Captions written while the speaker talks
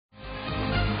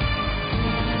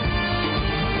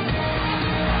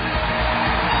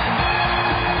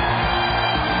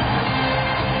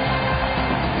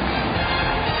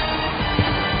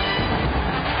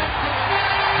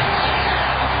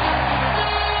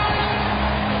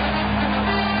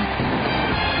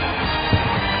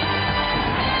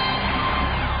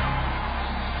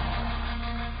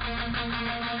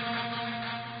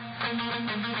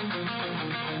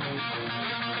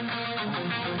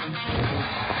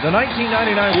The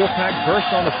 1999 Wolfpack burst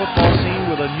on the football scene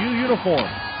with a new uniform,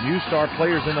 new star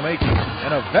players in the making,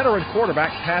 and a veteran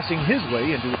quarterback passing his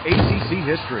way into ACC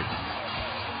history.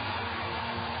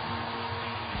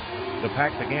 The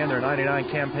Pack began their '99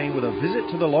 campaign with a visit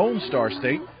to the Lone Star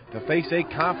State to face a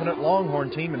confident Longhorn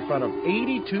team in front of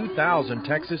 82,000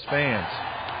 Texas fans.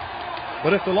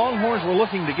 But if the Longhorns were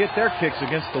looking to get their kicks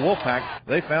against the Wolfpack,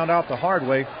 they found out the hard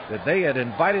way that they had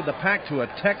invited the Pack to a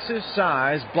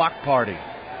Texas-sized block party.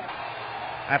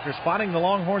 After spotting the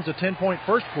Longhorns a 10-point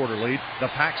first quarter lead, the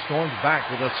Pack stormed back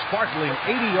with a sparkling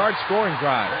 80-yard scoring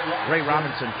drive. Ray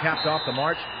Robinson capped off the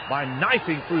march by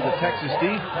knifing through the Texas D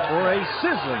for a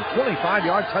sizzling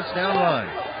 25-yard touchdown run.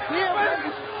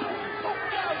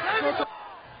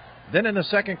 Then in the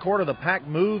second quarter, the Pack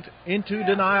moved into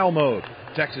denial mode.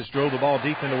 Texas drove the ball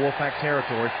deep into Wolfpack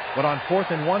territory, but on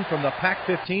 4th and 1 from the Pack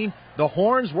 15, the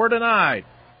Horns were denied.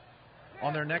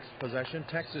 On their next possession,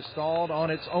 Texas stalled on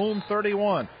its own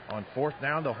 31. On 4th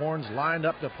down, the Horns lined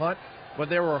up to punt, but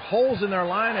there were holes in their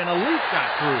line and a leak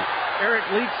got through. Eric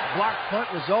Leak's block punt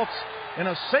results in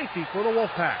a safety for the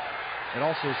Wolfpack. It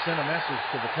also sent a message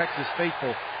to the Texas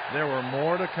faithful there were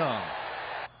more to come.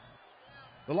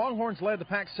 The Longhorns led the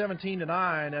Pack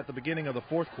 17-9 at the beginning of the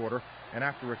fourth quarter, and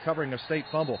after recovering a state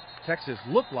fumble, Texas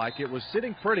looked like it was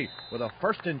sitting pretty with a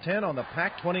 1st and 10 on the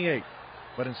Pack 28.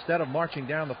 But instead of marching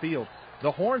down the field,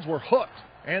 the Horns were hooked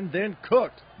and then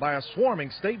cooked by a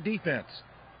swarming state defense.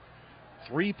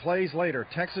 3 plays later,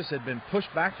 Texas had been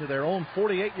pushed back to their own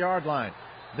 48-yard line.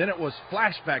 Then it was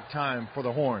flashback time for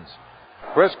the Horns.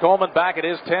 Chris Coleman back at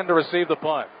his 10 to receive the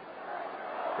punt.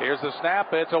 Here's the snap.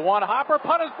 It's a one-hopper.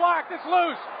 Punt is blocked. It's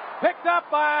loose. Picked up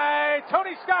by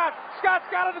Tony Scott. Scott's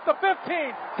got it at the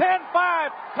 15. 10-5.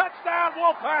 Touchdown,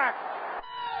 Wolfpack.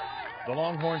 The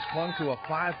Longhorns clung to a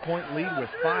 5-point lead with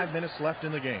 5 minutes left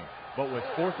in the game. But with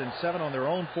 4th and 7 on their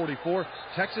own 44,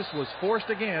 Texas was forced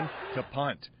again to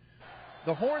punt.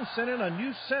 The Horns sent in a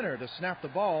new center to snap the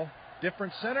ball.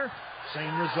 Different center,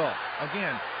 same result.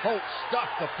 Again, Holt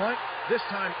stuffed the punt. This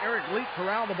time Eric Leak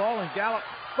corralled the ball and galloped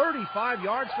 35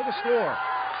 yards for the score.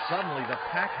 Suddenly the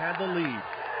Pack had the lead.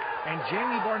 And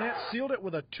Jamie Barnett sealed it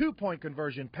with a 2-point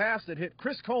conversion pass that hit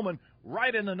Chris Coleman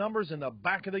right in the numbers in the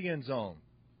back of the end zone.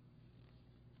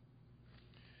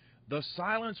 The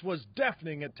silence was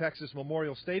deafening at Texas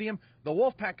Memorial Stadium. The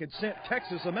Wolfpack had sent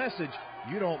Texas a message: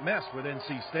 you don't mess with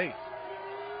NC State.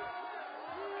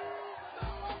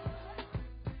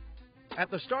 At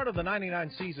the start of the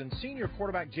 '99 season, senior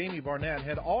quarterback Jamie Barnett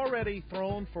had already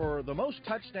thrown for the most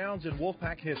touchdowns in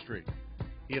Wolfpack history.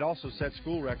 He had also set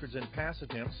school records in pass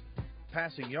attempts,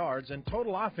 passing yards, and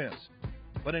total offense.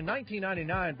 But in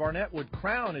 1999, Barnett would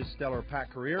crown his stellar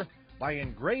Pack career by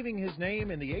engraving his name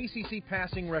in the ACC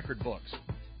passing record books.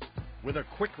 With a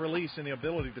quick release and the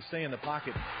ability to stay in the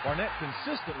pocket, Barnett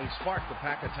consistently sparked the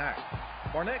Pack attack.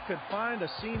 Barnett could find a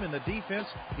seam in the defense,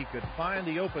 he could find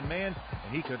the open man,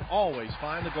 and he could always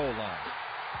find the goal line.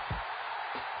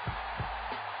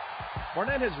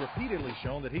 Barnett has repeatedly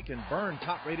shown that he can burn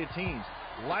top-rated teams,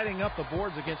 lighting up the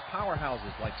boards against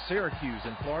powerhouses like Syracuse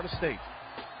and Florida State.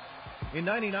 In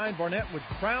 '99, Barnett would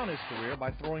crown his career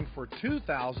by throwing for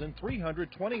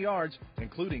 2,320 yards,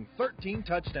 including 13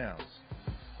 touchdowns.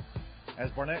 As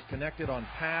Barnett connected on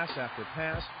pass after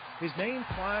pass, his name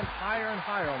climbed higher and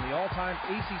higher on the all-time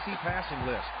ACC passing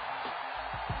list.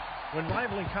 When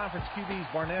rivaling conference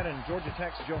QBs Barnett and Georgia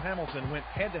Tech's Joe Hamilton went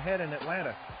head-to-head in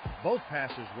Atlanta, both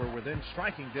passers were within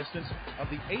striking distance of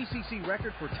the ACC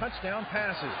record for touchdown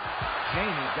passes.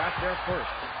 Jamie got there first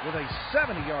with a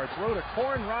 70-yard throw to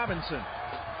Corin Robinson.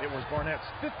 It was Barnett's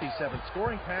 57th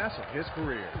scoring pass of his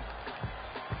career.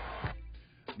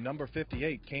 Number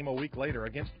 58 came a week later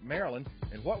against Maryland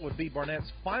in what would be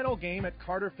Barnett's final game at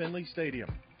Carter Finley Stadium.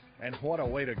 And what a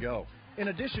way to go. In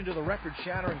addition to the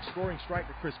record-shattering scoring strike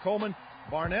to Chris Coleman,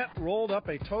 Barnett rolled up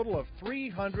a total of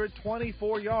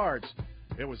 324 yards.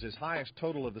 It was his highest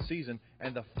total of the season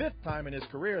and the 5th time in his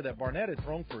career that Barnett had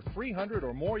thrown for 300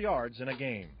 or more yards in a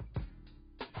game.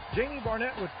 Jamie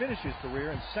Barnett would finish his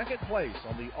career in 2nd place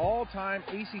on the all-time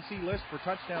ACC list for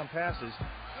touchdown passes,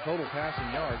 total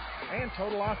passing yards, and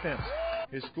total offense.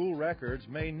 His school records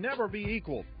may never be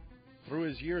equaled. Through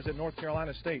his years at North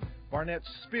Carolina State, Barnett's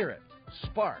spirit,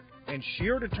 spark, and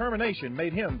sheer determination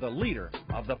made him the leader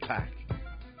of the Pack.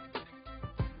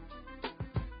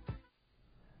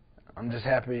 I'm just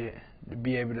happy to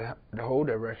be able to hold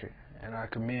that record, and I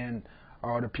commend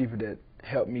all the people that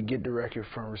helped me get the record,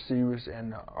 from receivers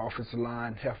and the offensive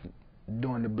line,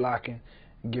 doing the blocking,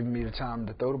 and giving me the time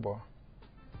to throw the ball.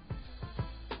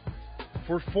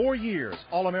 For 4 years,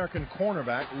 All-American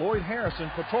cornerback Lloyd Harrison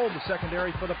patrolled the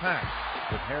secondary for the Pack.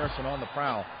 With Harrison on the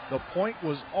prowl, the point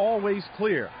was always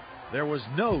clear. There was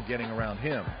no getting around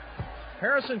him.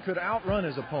 Harrison could outrun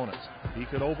his opponents. He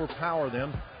could overpower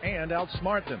them and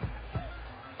outsmart them.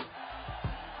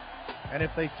 And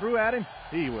if they threw at him,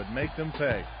 he would make them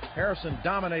pay. Harrison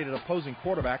dominated opposing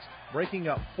quarterbacks, breaking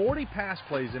up 40 pass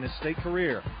plays in his state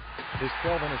career. His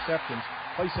 12 interceptions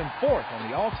place him 4th on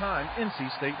the all-time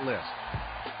NC State list.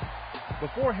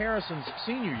 Before Harrison's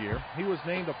senior year, he was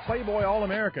named a Playboy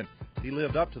All-American. He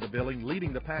lived up to the billing,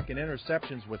 leading the pack in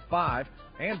interceptions with 5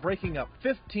 and breaking up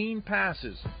 15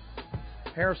 passes.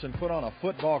 Harrison put on a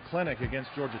football clinic against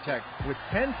Georgia Tech with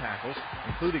 10 tackles,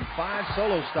 including 5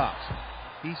 solo stops.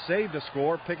 He saved a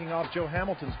score, picking off Joe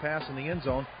Hamilton's pass in the end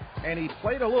zone, and he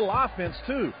played a little offense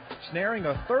too, snaring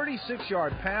a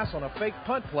 36-yard pass on a fake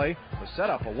punt play to set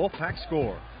up a Wolfpack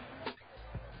score.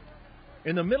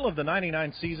 In the middle of the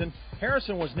 '99 season,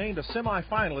 Harrison was named a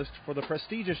semifinalist for the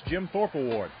prestigious Jim Thorpe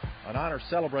Award, an honor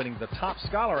celebrating the top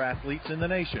scholar athletes in the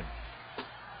nation.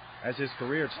 As his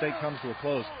career at State comes to a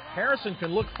close, Harrison can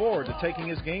look forward to taking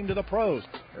his game to the pros.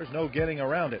 There's no getting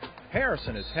around it.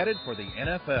 Harrison is headed for the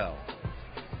NFL.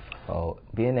 Well,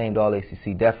 being named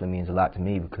All-ACC definitely means a lot to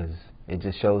me because it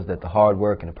just shows that the hard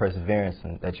work and the perseverance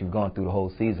that you've gone through the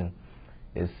whole season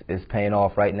is paying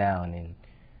off right now.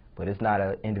 But it's not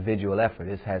an individual effort.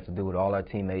 This has to do with all our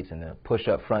teammates and the push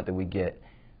up front that we get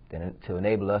to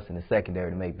enable us in the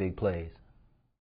secondary to make big plays.